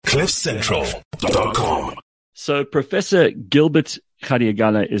CliffCentral.com. So Professor Gilbert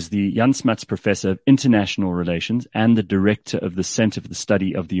Khadiagala is the Jan Smuts Professor of International Relations and the Director of the Center for the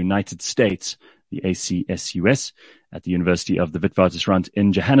Study of the United States, the ACSUS, at the University of the Witwatersrand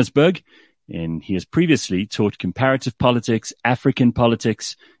in Johannesburg. And he has previously taught comparative politics, African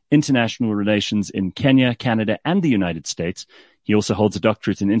politics, international relations in Kenya, Canada, and the United States. He also holds a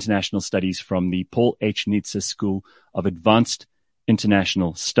doctorate in international studies from the Paul H. Nitze School of Advanced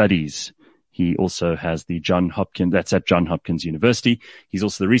International Studies. He also has the that's at Johns Hopkins University. He's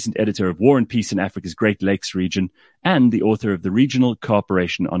also the recent editor of War and Peace in Africa's Great Lakes region and the author of the Regional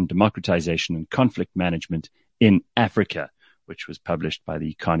Cooperation on Democratization and Conflict Management in Africa, which was published by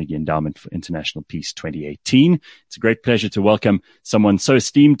the Carnegie Endowment for International Peace 2018. It's a great pleasure to welcome someone so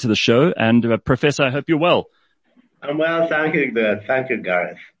esteemed to the show. And Professor, I hope you're well. I'm well, thank you. Thank you,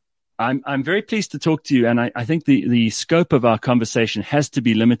 Gareth. I'm very pleased to talk to you, and I think the scope of our conversation has to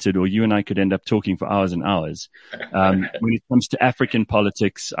be limited, or you and I could end up talking for hours and hours. When it comes to African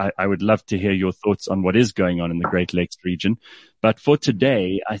politics, I would love to hear your thoughts on what is going on in the Great Lakes region. But for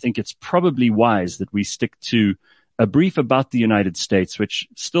today, I think it's probably wise that we stick to a brief about the United States, which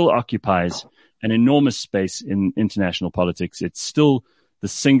still occupies an enormous space in international politics. It's still the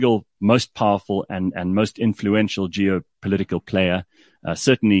single most powerful and most influential geopolitical player.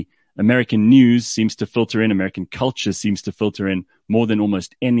 Certainly, American news seems to filter in, American culture seems to filter in more than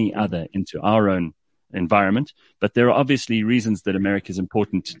almost any other into our own environment. But there are obviously reasons that America is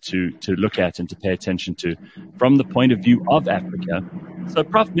important to look at and to pay attention to from the point of view of Africa. So,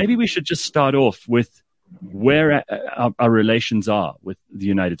 Prof, maybe we should just start off with where our relations are with the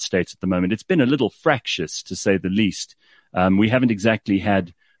United States at the moment. It's been a little fractious, to say the least. We haven't exactly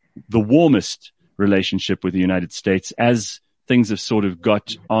had the warmest relationship with the United States as things have sort of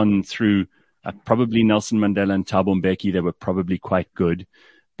got on through probably Nelson Mandela and Thabo Mbeki. They were probably quite good.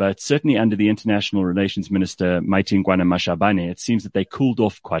 But certainly under the International Relations Minister, Maitingwana Mashabane, it seems that they cooled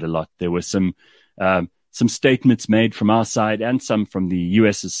off quite a lot. There were some statements made from our side and some from the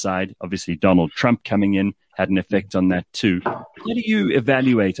US's side. Obviously, Donald Trump coming in had an effect on that too. How do you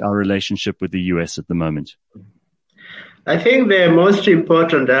evaluate our relationship with the US at the moment? I think the most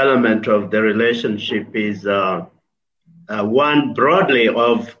important element of the relationship is one broadly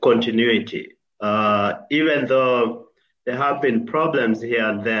of continuity. Even though there have been problems here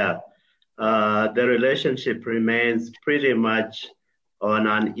and there, the relationship remains pretty much on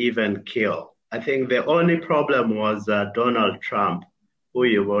an even keel. I think the only problem was Donald Trump, who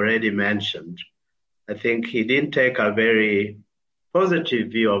you've already mentioned. I think he didn't take a very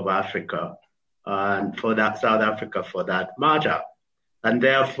positive view of Africa, and for that, South Africa for that matter. And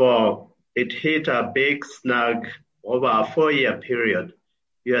therefore, it hit a big snag over a 4-year period.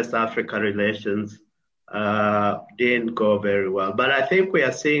 US-Africa relations didn't go very well. But I think we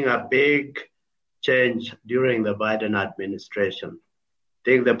are seeing a big change during the Biden administration. I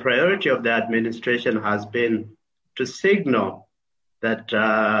think the priority of the administration has been to signal that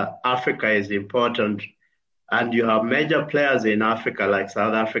Africa is important, and you have major players in Africa like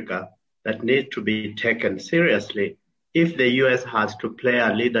South Africa that need to be taken seriously if the US has to play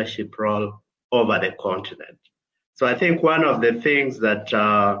a leadership role over the continent. So I think one of the things that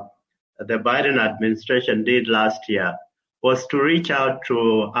the Biden administration did last year was to reach out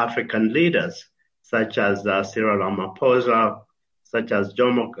to African leaders, such as Cyril Ramaphosa, such as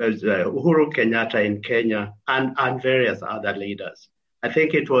Uhuru Kenyatta in Kenya, and various other leaders. I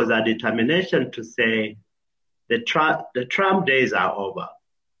think it was a determination to say the Trump days are over.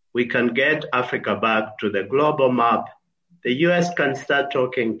 We can get Africa back to the global map. The US can start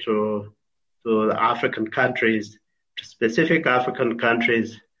talking to African countries, to specific African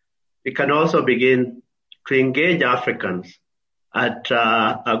countries. We can also begin to engage Africans at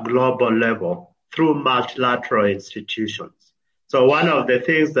a global level through multilateral institutions. So one of the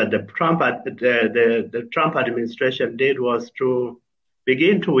things that the Trump administration did was to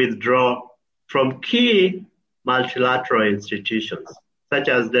begin to withdraw from key multilateral institutions, such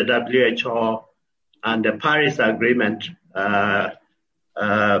as the WHO and the Paris Agreement,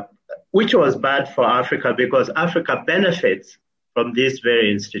 which was bad for Africa because Africa benefits from these very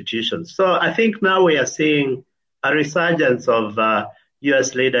institutions. So I think now we are seeing a resurgence of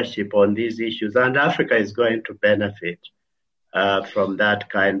U.S. leadership on these issues, and Africa is going to benefit from that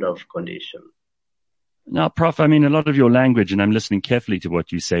kind of condition. Now, Prof, I mean, a lot of your language, and I'm listening carefully to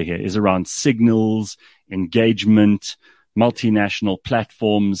what you say here, is around signals, engagement, multinational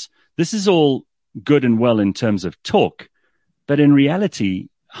platforms. This is all good and well in terms of talk, but in reality,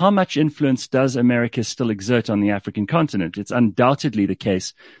 how much influence does America still exert on the African continent? It's undoubtedly the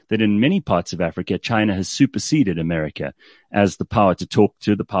case that in many parts of Africa, China has superseded America as the power to talk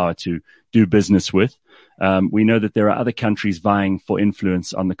to, the power to do business with. We know that there are other countries vying for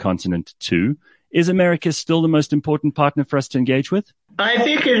influence on the continent too. Is America still the most important partner for us to engage with? I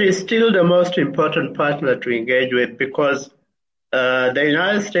think it is still the most important partner to engage with because the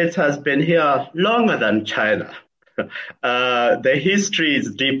United States has been here longer than China. The history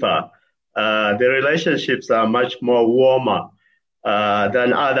is deeper. The relationships are much more warmer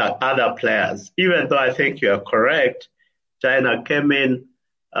than other players. Even though I think you are correct, China came in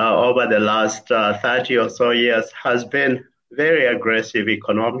over the last 30 or so years, has been very aggressive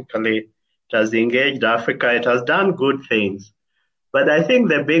economically. It has engaged Africa. It has done good things. But I think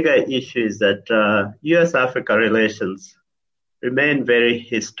the bigger issue is that U.S.-Africa relations remain very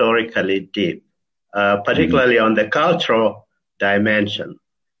historically deep, particularly on the cultural dimension.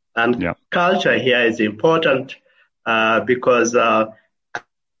 And culture here is important because I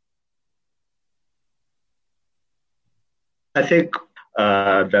think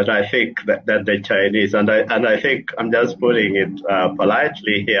that the Chinese, and I think I'm just putting it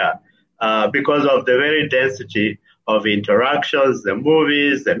politely here, because of the very density of interactions, the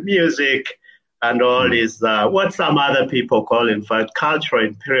movies, the music, and all this, what some other people call, in fact, cultural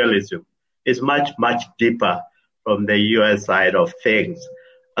imperialism, is much, much deeper from the U.S. side of things.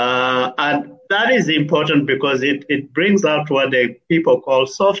 And that is important because it brings out what the people call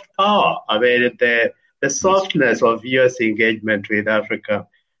soft power. I mean, the softness of U.S. engagement with Africa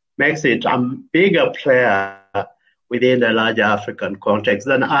makes it a bigger player within the larger African context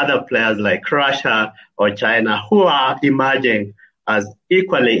than other players like Russia or China, who are emerging as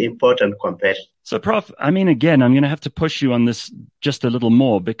equally important competitors. So, Prof, I mean, again, I'm going to have to push you on this just a little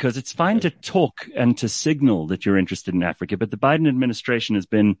more because it's fine to talk and to signal that you're interested in Africa, but the Biden administration has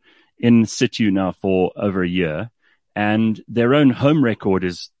been in situ now for over a year, and their own home record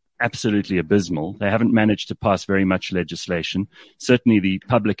is absolutely abysmal. They haven't managed to pass very much legislation. Certainly the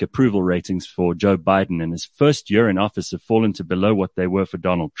public approval ratings for Joe Biden in his first year in office have fallen to below what they were for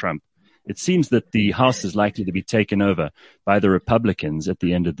Donald Trump. It seems that the House is likely to be taken over by the Republicans at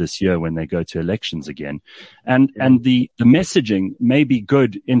the end of this year when they go to elections again. And the messaging may be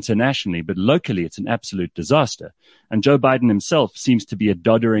good internationally, but locally it's an absolute disaster. And Joe Biden himself seems to be a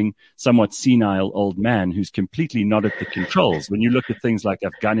doddering, somewhat senile old man who's completely not at the controls. When you look at things like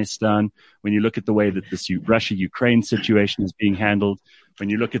Afghanistan, when you look at the way that this Russia-Ukraine situation is being handled, when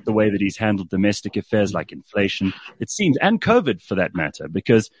you look at the way that he's handled domestic affairs like inflation, it seems, and COVID for that matter,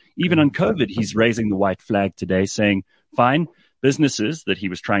 because even on COVID, he's raising the white flag today saying, fine, businesses that he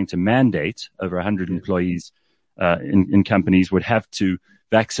was trying to mandate over 100 employees in companies would have to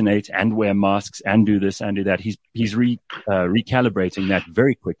vaccinate and wear masks and do this and do that. He's recalibrating that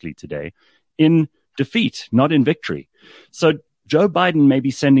very quickly today in defeat, not in victory. So Joe Biden may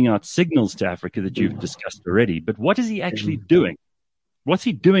be sending out signals to Africa that you've discussed already, but what is he actually doing? What's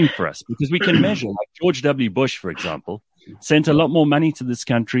he doing for us? Because we can measure, like George W. Bush, for example, sent a lot more money to this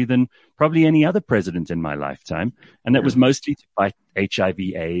country than probably any other president in my lifetime. And that was mostly to fight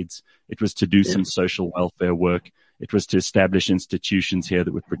HIV/AIDS. It was to do some social welfare work. It was to establish institutions here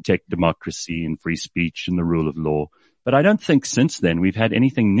that would protect democracy and free speech and the rule of law. But I don't think since then we've had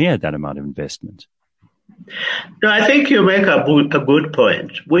anything near that amount of investment. No, I think you make a good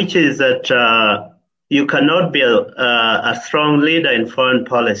point, which is that you cannot be a strong leader in foreign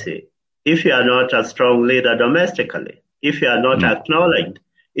policy if you are not a strong leader domestically, if you are not acknowledged,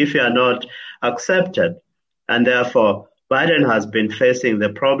 if you are not accepted. And therefore, Biden has been facing the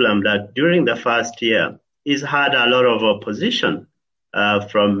problem that during the first year, he's had a lot of opposition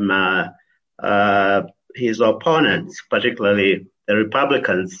from his opponents, particularly the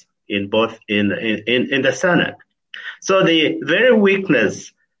Republicans in the Senate. So the very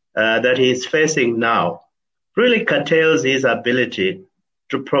weakness that he's facing now really curtails his ability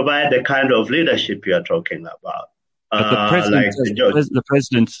to provide the kind of leadership you're talking about. But the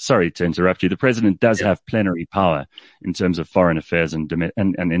president, sorry to interrupt you, the president does have plenary power in terms of foreign affairs and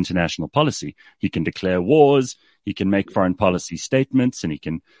international policy. He can declare wars, he can make foreign policy statements, and he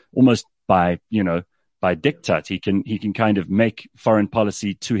can almost by diktat, he can kind of make foreign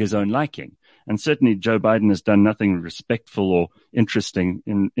policy to his own liking. And certainly Joe Biden has done nothing respectful or interesting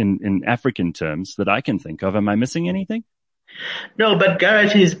in African terms that I can think of. Am I missing anything? No, but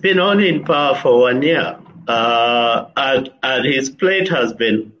Garrett, he's been only in power for 1 year. And his plate has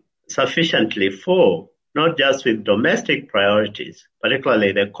been sufficiently full, not just with domestic priorities,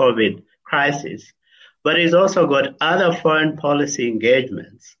 particularly the COVID crisis, but he's also got other foreign policy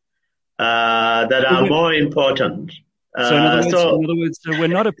engagements that are more important So in other words, So we're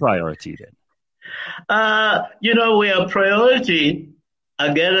not a priority then. we are priority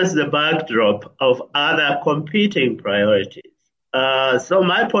against the backdrop of other competing priorities. So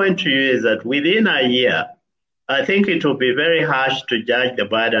my point to you is that within a year, I think it will be very harsh to judge the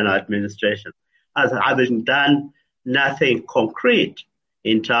Biden administration as having done nothing concrete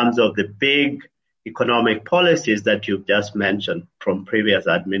in terms of the big economic policies that you've just mentioned from previous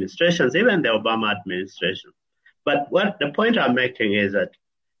administrations, even the Obama administration. But what the point I'm making is that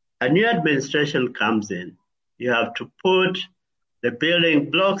a new administration comes in, you have to put the building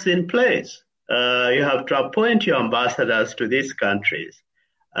blocks in place. You have to appoint your ambassadors to these countries.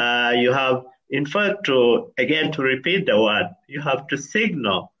 You have, in fact, to repeat the word, you have to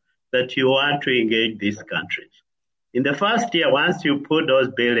signal that you want to engage these countries. In the first year, once you put those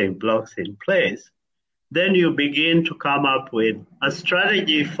building blocks in place, then you begin to come up with a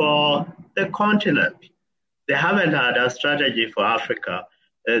strategy for the continent. They haven't had a strategy for Africa.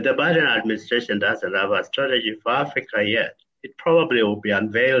 The Biden administration doesn't have a strategy for Africa yet. It probably will be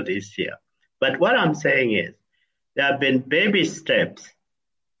unveiled this year. But what I'm saying is there have been baby steps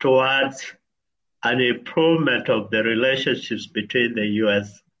towards an improvement of the relationships between the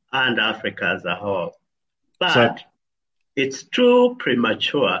U.S. and Africa as a whole. But it's too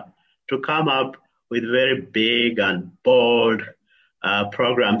premature to come up with very big and bold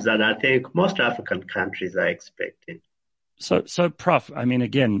programs that I think most African countries are expecting. So, Prof, I mean,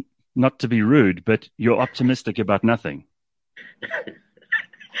 again, not to be rude, but you're optimistic about nothing.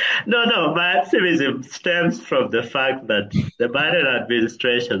 No, my optimism stems from the fact that the Biden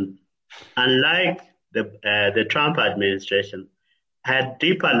administration, unlike the Trump administration, had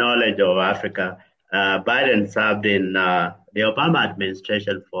deeper knowledge of Africa. Biden served in the Obama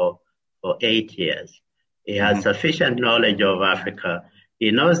administration for 8 years. He has sufficient knowledge of Africa.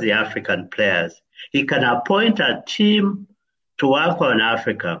 He knows the African players. He can appoint a team to work on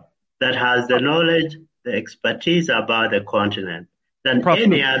Africa that has the knowledge, the expertise about the continent than Prof,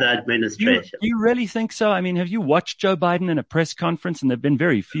 any other administration. Do you really think so? I mean, have you watched Joe Biden in a press conference? And there have been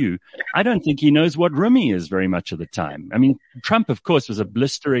very few. I don't think he knows what room he is very much of the time. I mean, Trump, of course, was a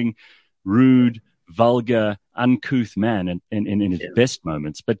blistering, rude, vulgar, uncouth man in his best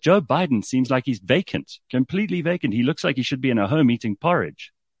moments. But Joe Biden seems like he's vacant, completely vacant. He looks like he should be in a home eating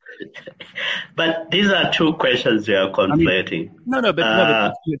porridge. But these are two questions you are conflating.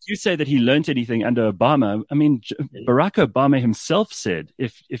 But if you say that he learned anything under Obama, I mean, Barack Obama himself said,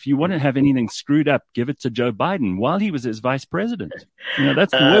 if you want to have anything screwed up, give it to Joe Biden while he was his vice president.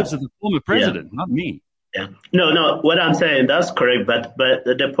 That's the words of the former president, not me. Yeah. No, what I'm saying, that's correct. But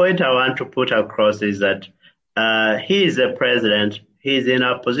the point I want to put across is that he is a president. He's in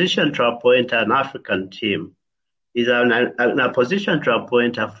a position to appoint an African team. He's in a position to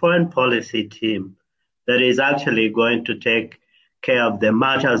appoint a foreign policy team that is actually going to take care of the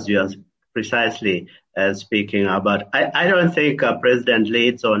matters you are precisely speaking about. I don't think a president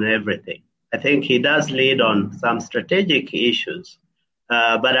leads on everything. I think he does lead on some strategic issues.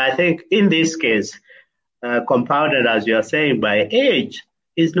 But I think in this case, compounded, as you are saying, by age,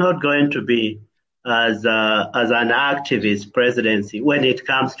 is not going to be as an activist presidency when it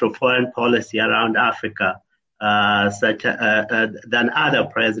comes to foreign policy around Africa. Than other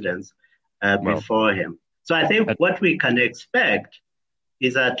presidents before him. So I think what we can expect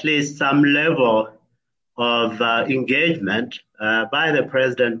is at least some level of engagement by the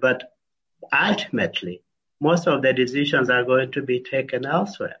president, but ultimately, most of the decisions are going to be taken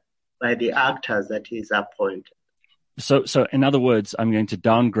elsewhere by the actors that he's appointed. So in other words, I'm going to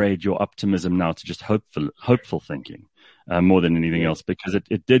downgrade your optimism now to just hopeful thinking. More than anything else, because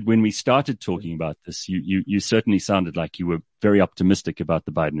it did, when we started talking about this, you certainly sounded like you were very optimistic about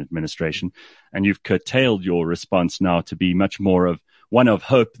the Biden administration, and you've curtailed your response now to be much more of one of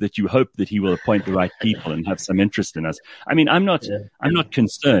hope that you hope that he will appoint the right people and have some interest in us. I mean, I'm not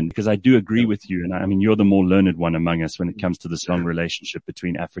concerned, because I do agree with you. And I mean, you're the more learned one among us when it comes to this long relationship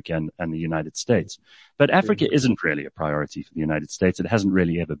between Africa and the United States. But Africa isn't really a priority for the United States. It hasn't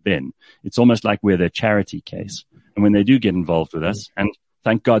really ever been. It's almost like we're their charity case. And when they do get involved with us, and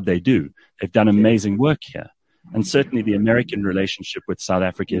thank God they do, they've done amazing work here. And certainly the American relationship with South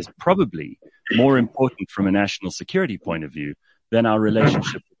Africa is probably more important from a national security point of view than our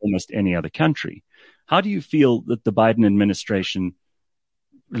relationship with almost any other country. How do you feel that the Biden administration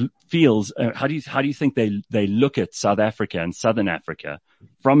feels? How do you think they look at South Africa and Southern Africa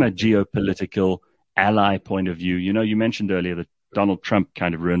from a geopolitical ally point of view? You mentioned earlier that Donald Trump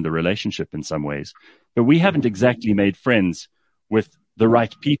kind of ruined the relationship in some ways, but we haven't exactly made friends with the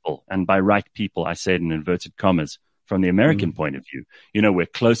right people. And by right people, I say it in inverted commas from the American point of view. We're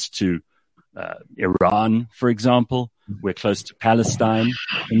close to Iran, for example. We're close to Palestine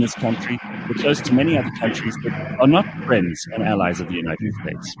in this country. We're close to many other countries that are not friends and allies of the United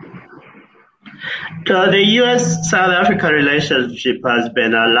States. So the U.S.-South Africa relationship has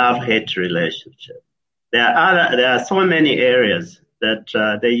been a love-hate relationship. There are so many areas that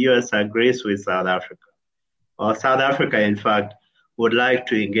the U.S. agrees with South Africa, or South Africa, in fact, would like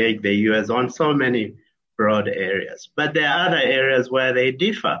to engage the U.S. on so many broad areas. But there are other areas where they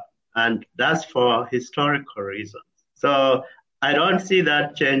differ, and that's for historical reasons. So I don't see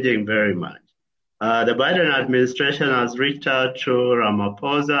that changing very much. The Biden administration has reached out to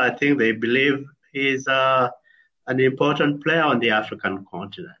Ramaphosa. I think they believe he's an important player on the African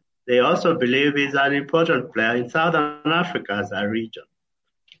continent. They also believe he's an important player in Southern Africa as a region.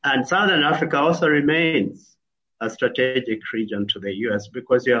 And Southern Africa also remains a strategic region to the U.S.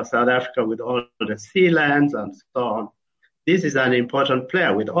 because you have South Africa with all the sea lands and so on. This is an important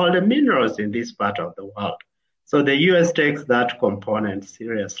player with all the minerals in this part of the world. So the U.S. takes that component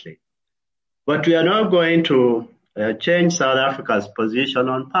seriously. But we are not going to change South Africa's position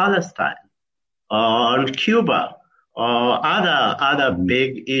on Palestine, or on Cuba, or other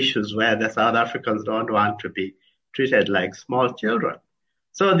big issues where the South Africans don't want to be treated like small children.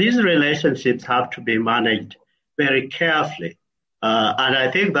 So these relationships have to be managed very carefully. And I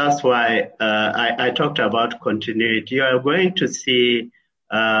think that's why I talked about continuity. You are going to see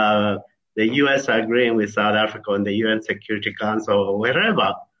the U.S. agreeing with South Africa on the UN Security Council or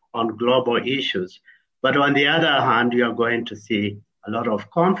wherever on global issues. But on the other hand, you are going to see a lot of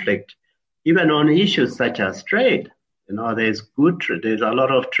conflict, even on issues such as trade. You know, there's a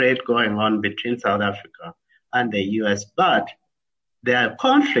lot of trade going on between South Africa and the U.S., but there are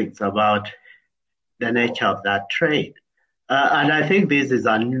conflicts about the nature of that trade. And I think this is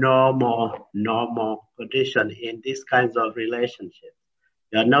a normal condition in these kinds of relationships.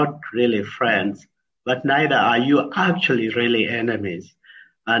 You're not really friends, but neither are you actually really enemies.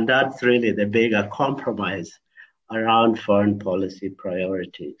 And that's really the bigger compromise around foreign policy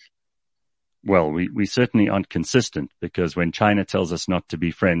priorities. Well, we certainly aren't consistent, because when China tells us not to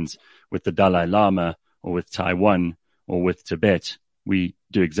be friends with the Dalai Lama or with Taiwan or with Tibet, we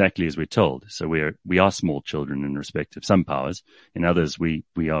do exactly as we're told. So we are small children in respect of some powers. In others, we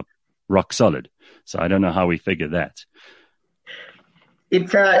are rock solid. So I don't know how we figure that.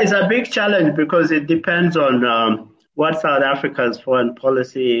 It's a big challenge because it depends on what South Africa's foreign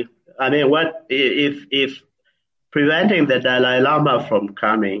policy. I mean, what if preventing the Dalai Lama from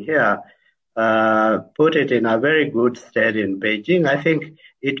coming here put it in a very good state in Beijing? I think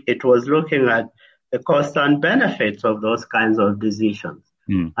it was looking at the cost and benefits of those kinds of decisions.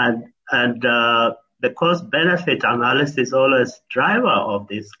 And the cost-benefit analysis is always driver of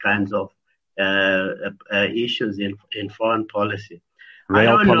these kinds of issues in foreign policy. I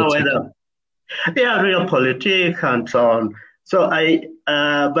don't know whether they are realpolitik and so on. So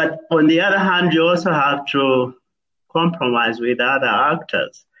but on the other hand, you also have to compromise with other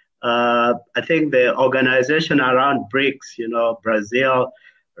actors. I think the organization around BRICS, you know, Brazil,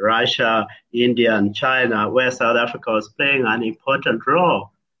 Russia, India, and China, where South Africa was playing an important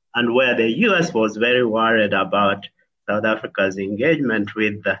role, and where the U.S. was very worried about South Africa's engagement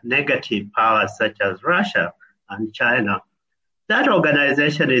with the negative powers such as Russia and China. That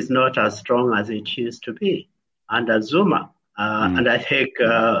organization is not as strong as it used to be under Zuma. And I think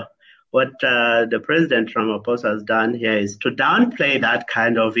what the President Ramaphosa has done here is to downplay that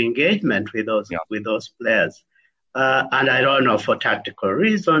kind of engagement with those players. And I don't know, for tactical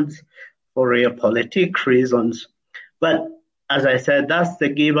reasons, for realpolitik reasons. But as I said, that's the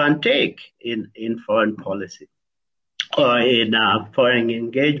give and take in foreign policy, or in foreign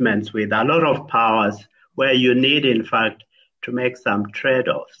engagements with a lot of powers, where you need, in fact, to make some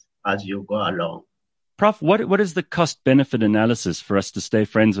trade-offs as you go along. Prof, what is the cost-benefit analysis for us to stay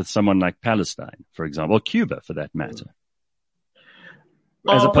friends with someone like Palestine, for example, or Cuba, for that matter?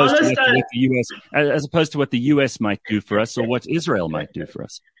 As opposed to what the US might do for us, or what Israel might do for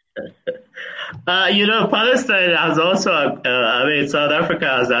us. Palestine has also, South Africa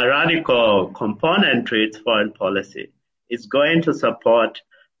has a radical component to its foreign policy. It's going to support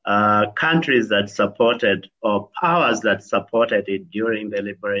countries that supported, or powers that supported it during the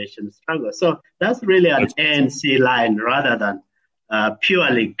liberation struggle. So that's really an ANC line rather than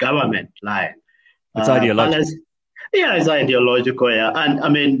purely government line. It's ideological. It's ideological, yeah. And I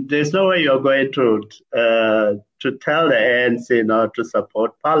mean, there's no way you're going to tell the ANC not to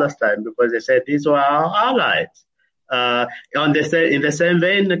support Palestine, because they said these were our allies. In the same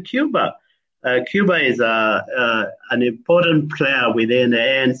vein, Cuba. Cuba is an important player within the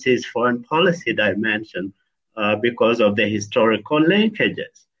ANC's foreign policy dimension because of the historical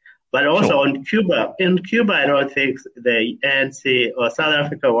linkages. But also Sure. on Cuba, in Cuba, I don't think the ANC or South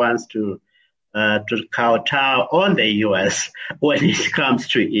Africa wants to kowtow on the U.S. when it comes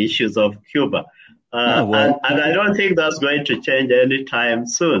to issues of Cuba. No, well, And I don't think that's going to change anytime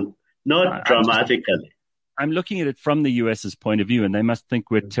soon, not dramatically. I'm looking at it from the US's point of view, and they must think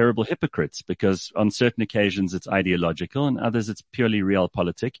we're terrible hypocrites because on certain occasions it's ideological and others it's purely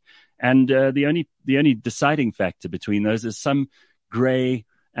realpolitik. And the only deciding factor between those is some gray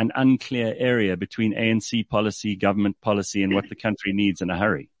and unclear area between ANC policy, government policy, and what the country needs in a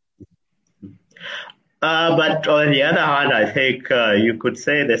hurry. But on the other hand, I think you could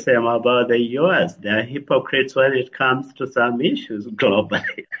say the same about the U.S. They're hypocrites when it comes to some issues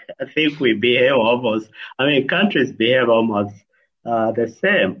globally. I think we behave countries behave almost the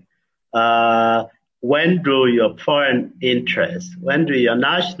same. When do your foreign interests, when do your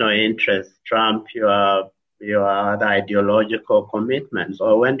national interests trump your other ideological commitments,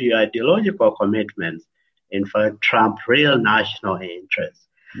 or when do your ideological commitments, in fact, trump real national interests?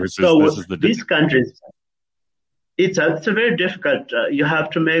 These countries, it's a very difficult. You have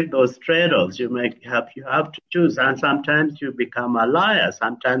to make those trade-offs. You have to choose, and sometimes you become a liar.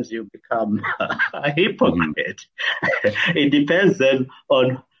 Sometimes you become a hypocrite. It depends then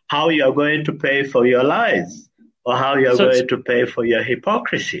on how you are going to pay for your lies, or how you are going to pay for your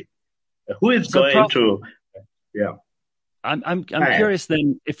hypocrisy. Who is going Prof, to? Yeah. I'm curious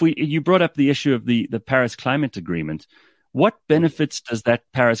then, you brought up the issue of the Paris Climate Agreement. What benefits does that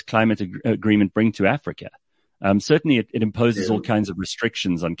Paris Climate Agreement bring to Africa? Certainly it imposes all kinds of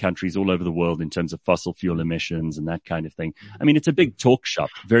restrictions on countries all over the world in terms of fossil fuel emissions and that kind of thing. I mean, it's a big talk shop.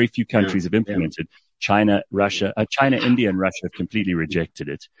 Very few countries have implemented. China, India, and Russia have completely rejected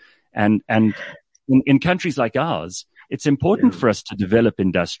it. And in countries like ours, it's important for us to develop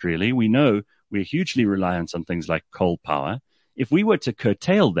industrially. We know we're hugely reliant on things like coal power. If we were to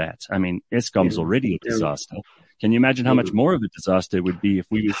curtail that, I mean, Eskom's already a disaster. Can you imagine how much more of a disaster it would be if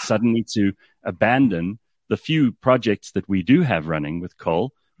we were suddenly to abandon the few projects that we do have running with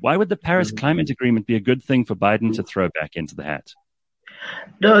coal? Why would the Paris Climate Agreement be a good thing for Biden to throw back into the hat?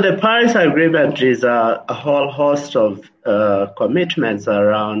 No, the Paris Agreement is a whole host of commitments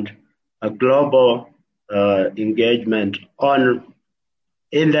around a global engagement on,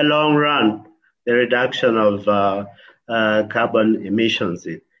 in the long run, the reduction of carbon emissions.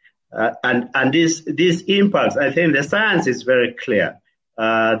 And this impacts, I think the science is very clear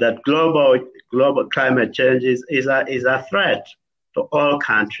that global climate change is a threat to all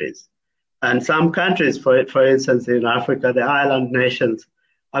countries. And some countries, for instance, in Africa, the island nations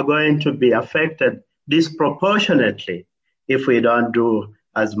are going to be affected disproportionately if we don't do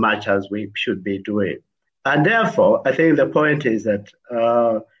as much as we should be doing. And therefore, I think the point is that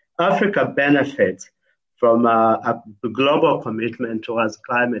Africa benefits from a global commitment towards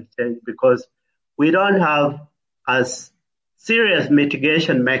climate change because we don't have as serious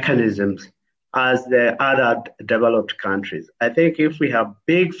mitigation mechanisms as the other developed countries. I think if we have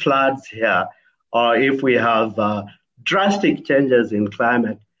big floods here, or if we have drastic changes in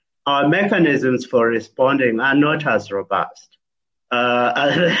climate, our mechanisms for responding are not as robust.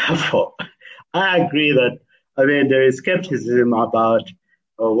 And therefore, I agree that, there is skepticism about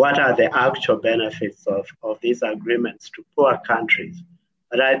what are the actual benefits of these agreements to poor countries.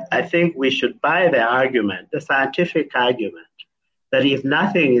 But I think we should buy the argument, the scientific argument, that if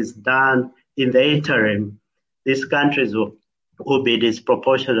nothing is done in the interim, these countries will be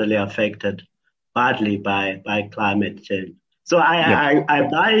disproportionately affected badly by climate change. So I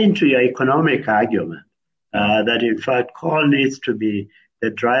buy into your economic argument that, in fact, coal needs to be the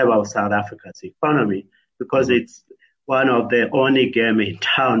driver of South Africa's economy because it's one of the only game in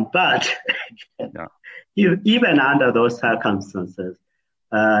town. But even under those circumstances,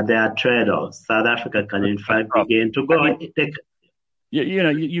 there are trade-offs. South Africa can, in fact, begin to go.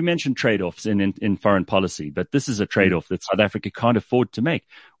 You mentioned trade-offs in foreign policy, but this is a trade-off that South Africa can't afford to make.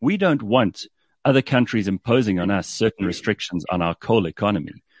 We don't want other countries imposing on us certain restrictions on our coal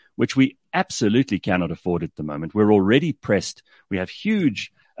economy, which we absolutely cannot afford at the moment. We're already pressed. We have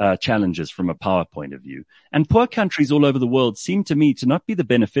huge challenges from a power point of view. And poor countries all over the world seem to me to not be the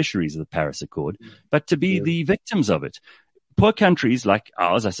beneficiaries of the Paris Accord, but to be the victims of it. Poor countries like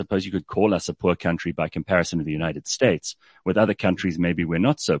ours, I suppose you could call us a poor country by comparison to the United States. With other countries, maybe we're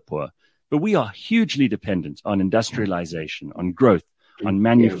not so poor. But we are hugely dependent on industrialization, on growth, on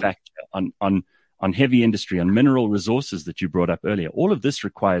manufacture, on heavy industry, on mineral resources that you brought up earlier. All of this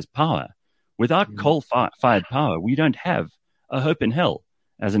requires power. Without coal-fired power, we don't have a hope in hell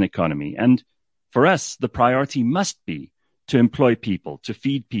as an economy. And for us, the priority must be to employ people, to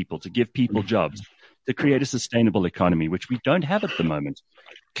feed people, to give people jobs, to create a sustainable economy, which we don't have at the moment.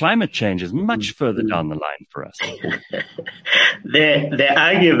 climate change is much further down the line for us. The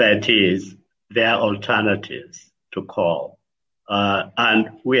argument is there are alternatives to coal, and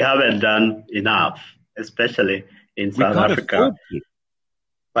we haven't done enough, especially in South Africa.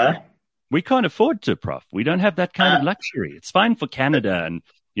 What? We can't afford to, Prof. We don't have that kind of luxury. It's fine for Canada and,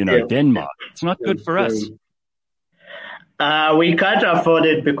 Denmark. It's not good for us. We can't afford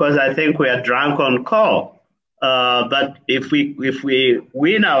it because I think we are drunk on coal. But if we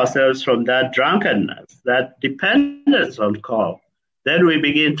wean ourselves from that drunkenness, that dependence on coal, then we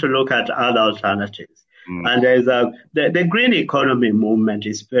begin to look at other alternatives. And there's the green economy movement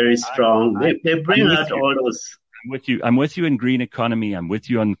is very strong. They bring out all those. I'm with you in green economy. I'm with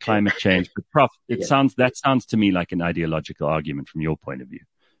you on climate change. But Prof, that sounds to me like an ideological argument from your point of view.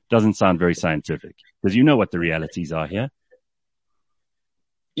 Doesn't sound very scientific because you know what the realities are here.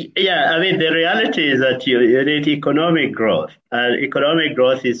 Yeah, I mean, the reality is that you need economic growth. Economic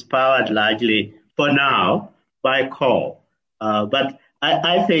growth is powered largely, for now, by coal. But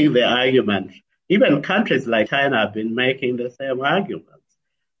I think the argument, even countries like China have been making the same arguments.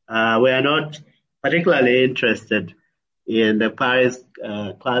 We are not particularly interested in the Paris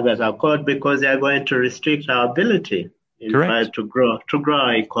Climate Accord because they are going to restrict our ability, in fact, to grow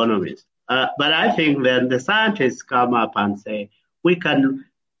our economies. But I think when the scientists come up and say, we can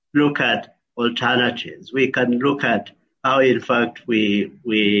look at alternatives, we can look at how, in fact, we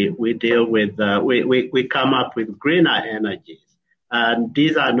deal with, we come up with greener energies. And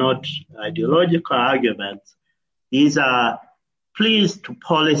these are not ideological arguments. These are pleas to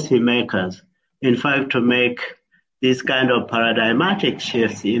policymakers, in fact, to make this kind of paradigmatic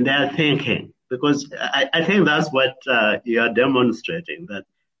shifts in their thinking. Because I think that's what you are demonstrating, that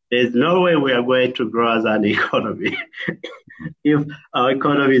there's no way we are going to grow as an economy if our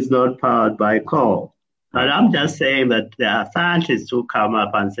economy is not powered by coal. And I'm just saying that there are scientists who come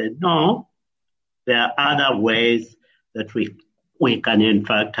up and say, no, there are other ways that we can, in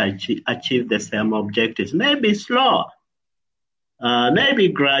fact, achieve the same objectives. Maybe slow, maybe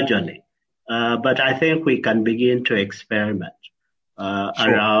gradually. But I think we can begin to experiment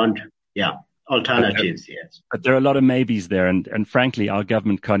around, alternatives, yes. But there are a lot of maybes there, and frankly, our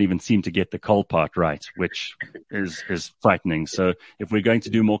government can't even seem to get the coal part right, which is frightening. So if we're going to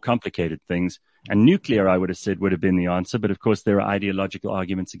do more complicated things, and nuclear, I would have said, would have been the answer. But of course, there are ideological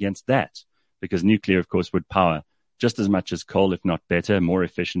arguments against that, because nuclear, of course, would power just as much as coal, if not better, more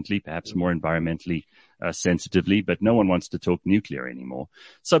efficiently, perhaps more environmentally sensitively. But no one wants to talk nuclear anymore.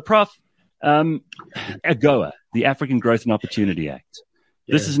 So, Prof, AGOA, the African Growth and Opportunity Act.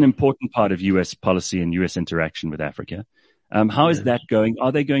 This is an important part of U.S. policy and U.S. interaction with Africa. How is that going?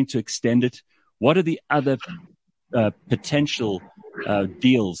 Are they going to extend it? What are the other potential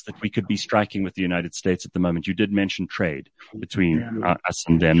deals that we could be striking with the United States at the moment? You did mention trade between us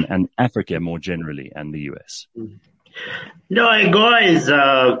and them, and Africa more generally, and the U.S. No,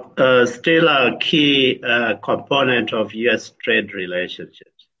 AGOA is still a key component of U.S. trade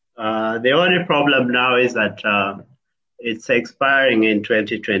relationships. The only problem now is that it's expiring in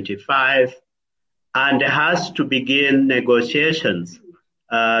 2025, and there has to begin negotiations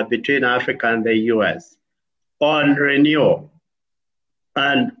between Africa and the U.S. on renewal.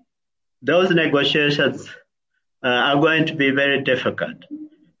 And those negotiations are going to be very difficult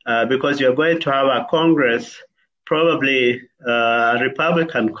because you're going to have a Congress, probably a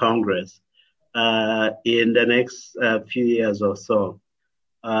Republican Congress, in the next few years or so,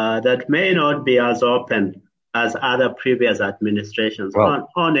 that may not be as open as other previous administrations on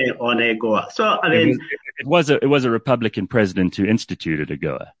AGOA. So, I mean, it was a Republican president who instituted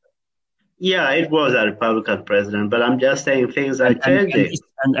AGOA. Yeah, it was a Republican president, but I'm just saying things are changing.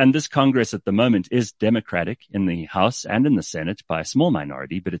 And this Congress at the moment is Democratic in the House and in the Senate by a small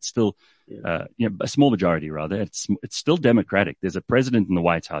minority, but it's still, a small majority rather. It's still Democratic. There's a president in the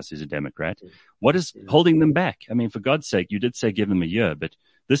White House who's a Democrat. What is holding them back? I mean, for God's sake, you did say give them a year, but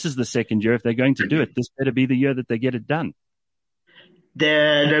this is the second year. If they're going to do it, this better be the year that they get it done.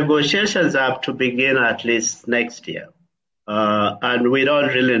 The negotiations have to begin at least next year. And we don't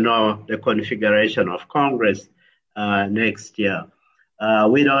really know the configuration of Congress next year.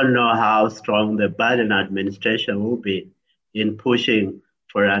 We don't know how strong the Biden administration will be in pushing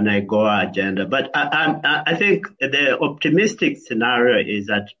for an AGOA agenda. But I think the optimistic scenario is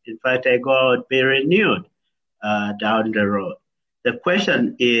that, in fact, AGOA would be renewed down the road. The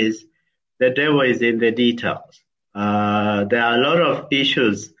question is, the devil is in the details. There are a lot of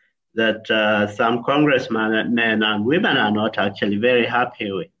issues that some congressmen, men and women are not actually very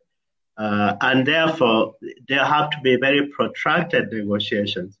happy with. And therefore, there have to be very protracted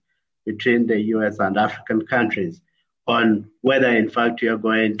negotiations between the U.S. and African countries on whether, in fact, you're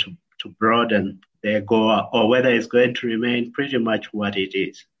going to broaden the AGOA or whether it's going to remain pretty much what it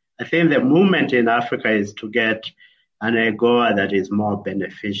is. I think the movement in Africa is to get an AGOA that is more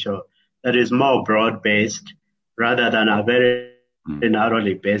beneficial, that is more broad-based, rather than a very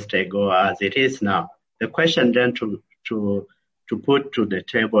narrowly based AGOA as it is now. The question then to put to the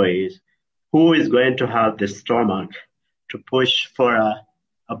table is, who is going to have the stomach to push for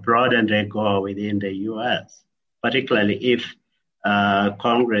a broadened AGOA within the U.S., particularly if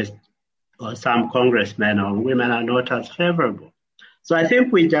Congress or some congressmen or women are not as favorable. So I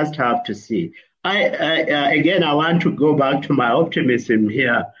think we just have to see. Again, I want to go back to my optimism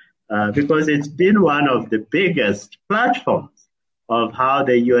here because it's been one of the biggest platforms of how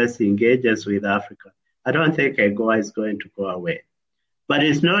the U.S. engages with Africa. I don't think AGOA is going to go away. But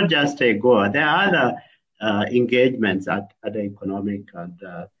it's not just AGOA. There are other engagements at the economic and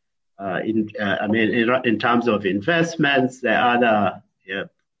in terms of investments. There are other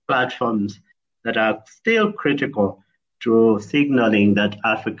platforms that are still critical to signaling that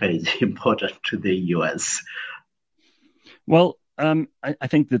Africa is important to the U.S. Well, I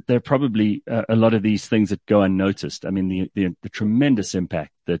think that there are probably a lot of these things that go unnoticed. I mean, the tremendous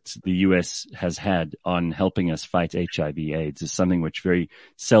impact that the U.S. has had on helping us fight HIV/AIDS is something which very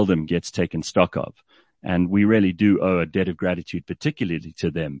seldom gets taken stock of. And we really do owe a debt of gratitude, particularly to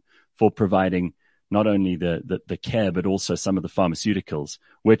them, for providing not only the care, but also some of the pharmaceuticals,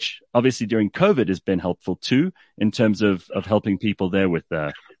 which obviously during COVID has been helpful too, in terms of helping people there with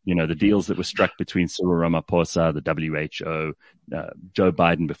the deals that were struck between Cyril Ramaphosa, the WHO, Joe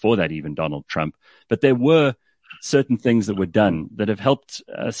Biden, before that even Donald Trump. But there were certain things that were done that have helped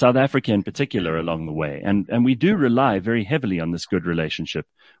South Africa in particular along the way. And we do rely very heavily on this good relationship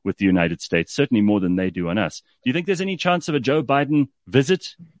with the United States, certainly more than they do on us. Do you think there's any chance of a Joe Biden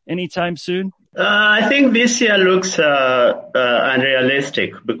visit anytime soon? I think this year looks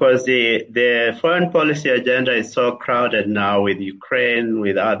unrealistic because the foreign policy agenda is so crowded now with Ukraine,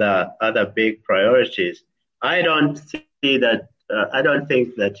 with other big priorities. I don't see that. I don't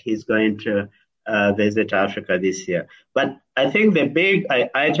think that he's going to visit Africa this year. But I think the big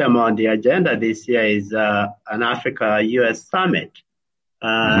item on the agenda this year is an Africa-US summit,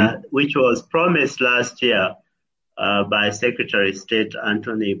 which was promised last year by Secretary of State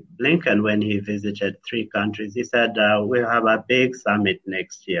Antony Blinken when he visited 3 countries. He said, we'll have a big summit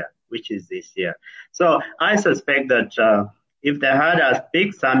next year, which is this year. So I suspect that if they had a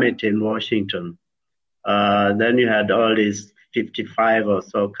big summit in Washington, then you had all these 55 or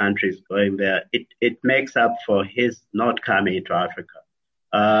so countries going there. It makes up for his not coming to Africa.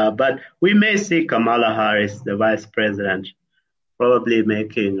 But we may see Kamala Harris, the vice president, probably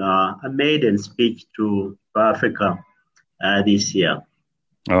making a maiden speech to Africa this year.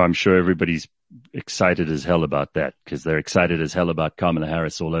 Oh, I'm sure everybody's excited as hell about that because they're excited as hell about Kamala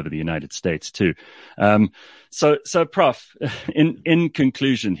Harris all over the United States too. So Prof, in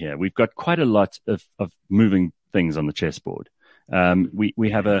conclusion here, we've got quite a lot of moving things on the chessboard. We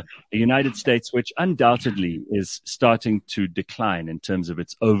have a United States which undoubtedly is starting to decline in terms of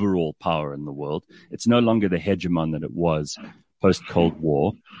its overall power in the world. It's no longer the hegemon that it was post-Cold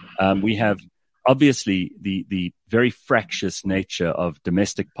War. We have obviously the very fractious nature of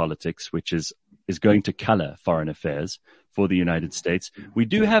domestic politics, which is going to color foreign affairs for the United States. We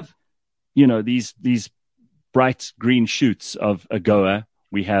do have, these bright green shoots of AGOA.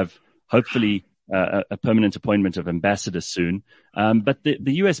 We have hopefully a permanent appointment of ambassador soon. But the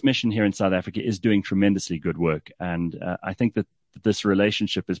U.S. mission here in South Africa is doing tremendously good work. And I think that this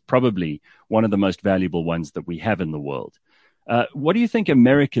relationship is probably one of the most valuable ones that we have in the world. What do you think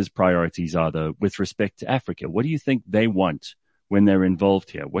America's priorities are, though, with respect to Africa? What do you think they want when they're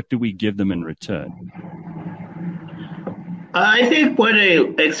involved here? What do we give them in return? I think what they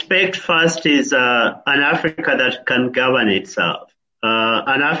expect first is an Africa that can govern itself,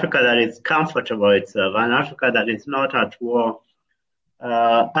 an Africa that is comfortable itself, an Africa that is not at war,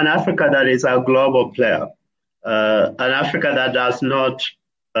 an Africa that is a global player, an Africa that does not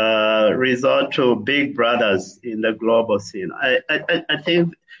resort to big brothers in the global scene. I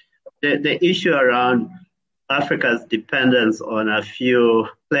think the issue around Africa's dependence on a few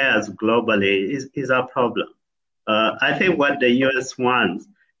players globally is a problem. I think what the U.S. wants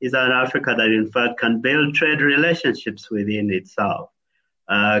is an Africa that, in fact, can build trade relationships within itself,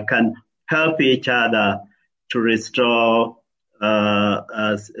 can help each other to restore all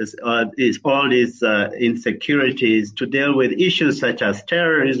these insecurities, to deal with issues such as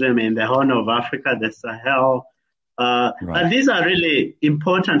terrorism in the Horn of Africa, the Sahel. Right. And these are really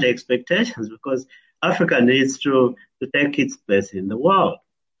important expectations because Africa needs to take its place in the world.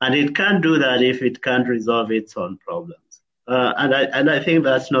 And it can't do that if it can't resolve its own problems. And I think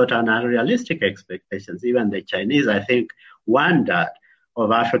that's not an unrealistic expectation. Even the Chinese, I think, want that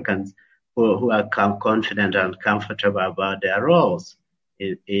of Africans who are confident and comfortable about their roles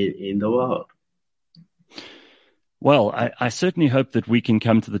in the world. Well, I certainly hope that we can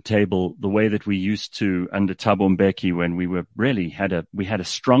come to the table the way that we used to under Thabo Mbeki, when we were really had a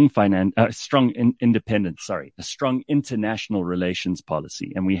strong a strong international relations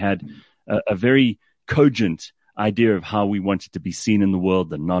policy, and we had a very cogent idea of how we wanted to be seen in the world,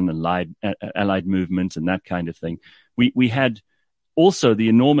 the non-allied movement and that kind of thing. We had also the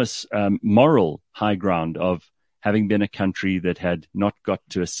enormous moral high ground of having been a country that had not got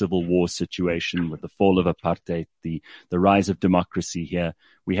to a civil war situation with the fall of apartheid, the rise of democracy here.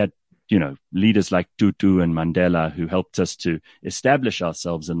 We had, leaders like Tutu and Mandela who helped us to establish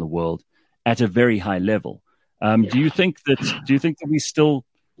ourselves in the world at a very high level. Do you think that we still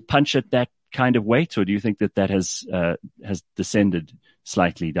punch at that kind of weight, or do you think that has descended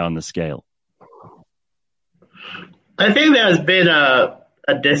slightly down the scale? I think there's been a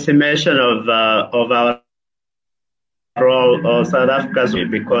decimation of our role or South Africa's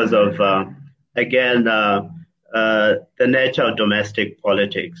because of, the nature of domestic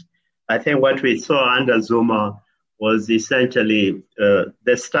politics. I think what we saw under Zuma was essentially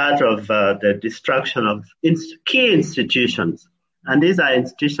the start of the destruction of key institutions. And these are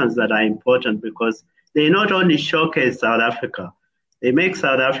institutions that are important because they not only showcase South Africa, they make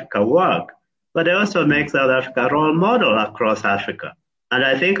South Africa work, but they also make South Africa a role model across Africa. And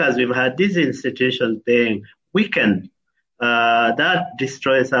I think as we've had these institutions being weakened, that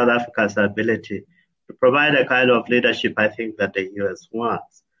destroys South Africa's ability to provide a kind of leadership I think that the U.S.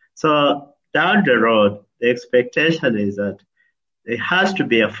 wants. So down the road, the expectation is that there has to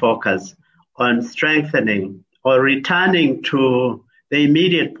be a focus on strengthening or returning to the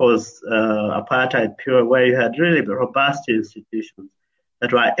immediate post-apartheid period where you had really robust institutions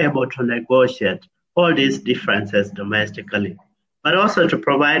that were able to negotiate all these differences domestically, but also to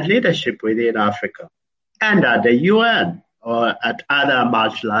provide leadership within Africa and at the UN or at other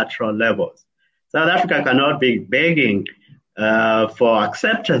multilateral levels. South Africa cannot be begging for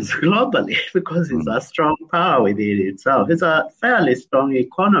acceptance globally because it's a strong power within itself. It's a fairly strong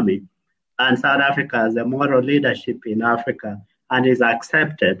economy, and South Africa has a moral leadership in Africa and is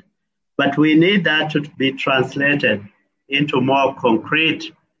accepted. But we need that to be translated into more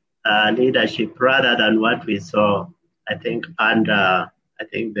concrete leadership rather than what we saw, I think, under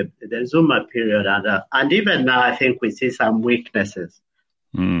the Zuma period. And even now, I think we see some weaknesses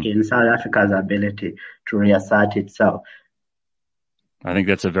in South Africa's ability to reassert itself. I think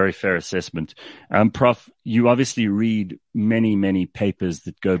that's a very fair assessment. Prof, you obviously read many, many papers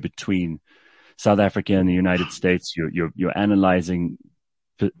that go between South Africa and the United States. You're analyzing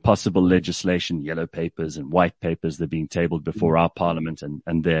possible legislation, yellow papers and white papers that are being tabled before our parliament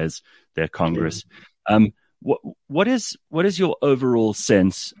and their Congress. What is your overall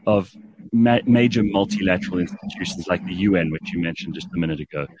sense of major multilateral institutions like the UN, which you mentioned just a minute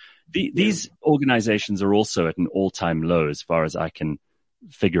ago? These organizations are also at an all-time low as far as I can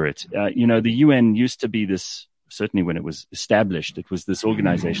figure it. The UN used to be this, certainly when it was established, it was this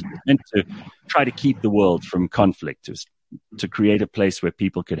organization that meant to try to keep the world from conflict, to create a place where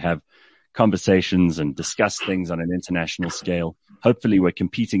people could have conversations and discuss things on an international scale, hopefully where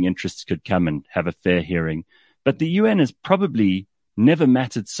competing interests could come and have a fair hearing. But the UN has probably never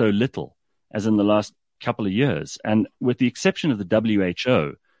mattered so little as in the last couple of years. And with the exception of the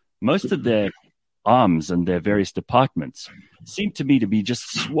WHO, most of their arms and their various departments seem to me to be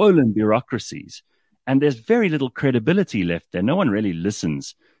just swollen bureaucracies. And there's very little credibility left there. No one really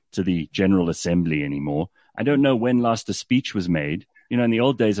listens to the General Assembly anymore. I don't know when last a speech was made. In the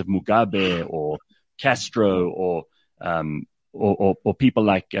old days of Mugabe or Castro or people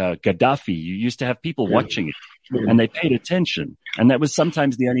like Gaddafi, you used to have people watching it and they paid attention. And that was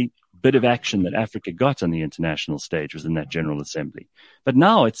sometimes the only bit of action that Africa got on the international stage was in that General Assembly. But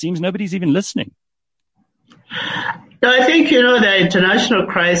now it seems nobody's even listening. No, I think, the international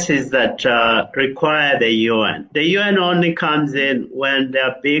crises that require the UN. The UN only comes in when there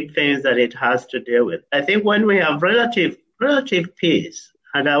are big things that it has to deal with. I think when we have relative peace,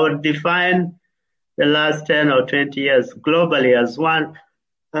 and I would define the last 10 or 20 years globally as one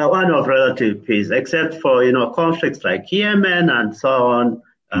of relative peace, except for, conflicts like Yemen and so on,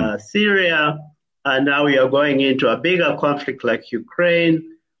 Syria, and now we are going into a bigger conflict like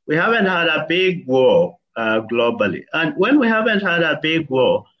Ukraine. We haven't had a big war globally. And when we haven't had a big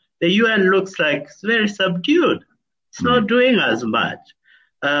war, the UN looks like it's very subdued. It's not doing as much.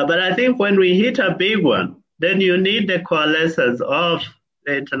 But I think when we hit a big one, then you need the coalescence of the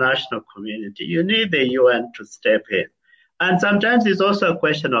the international community. You need the UN to step in. And sometimes it's also a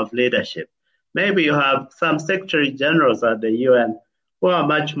question of leadership. Maybe you have some secretary generals at the UN who are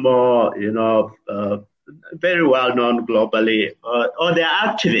much more, very well known globally, or they're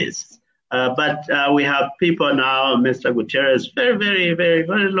activists. But we have people now, Mr. Guterres, very, very, very,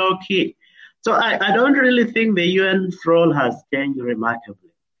 very low key. So I don't really think the UN's role has changed remarkably.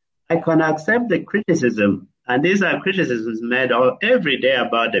 I can accept the criticism, and these are criticisms made every day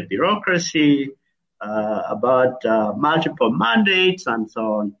about the bureaucracy, about multiple mandates and so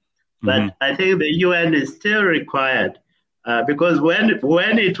on. But I think the UN is still required because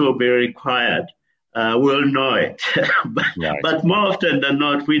when it will be required, we'll know it. But more often than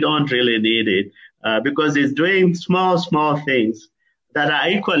not, we don't really need it because it's doing small things that are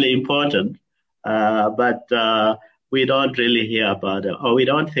equally important, but we don't really hear about them, or we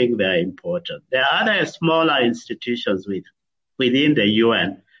don't think they're important. There are other smaller institutions within the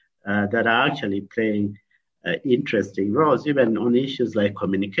UN that are actually playing interesting roles, even on issues like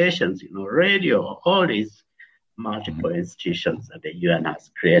communications, radio, all these multiple institutions that the UN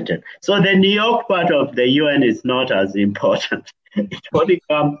has created. So the New York part of the UN is not as important. It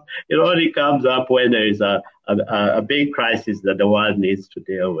only comes up when there is a big crisis that the world needs to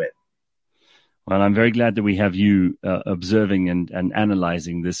deal with. Well, I'm very glad that we have you observing and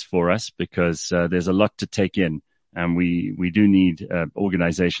analyzing this for us, because there's a lot to take in, and we do need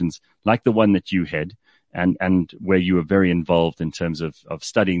organizations like the one that you head, and where you are very involved in terms of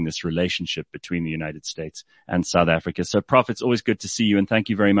studying this relationship between the United States and South Africa. So, Prof, it's always good to see you, and thank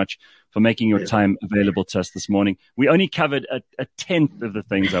you very much for making your time available to us this morning. We only covered a tenth of the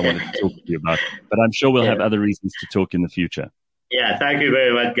things I wanted to talk to you about, but I'm sure we'll have other reasons to talk in the future. Yeah, thank you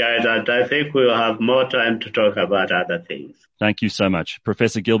very much, guys. And I think we'll have more time to talk about other things. Thank you so much.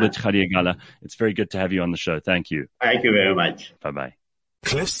 Professor Gilbert Khadiagala, it's very good to have you on the show. Thank you. Thank you very much. Bye-bye.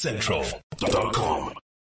 CliffCentral.com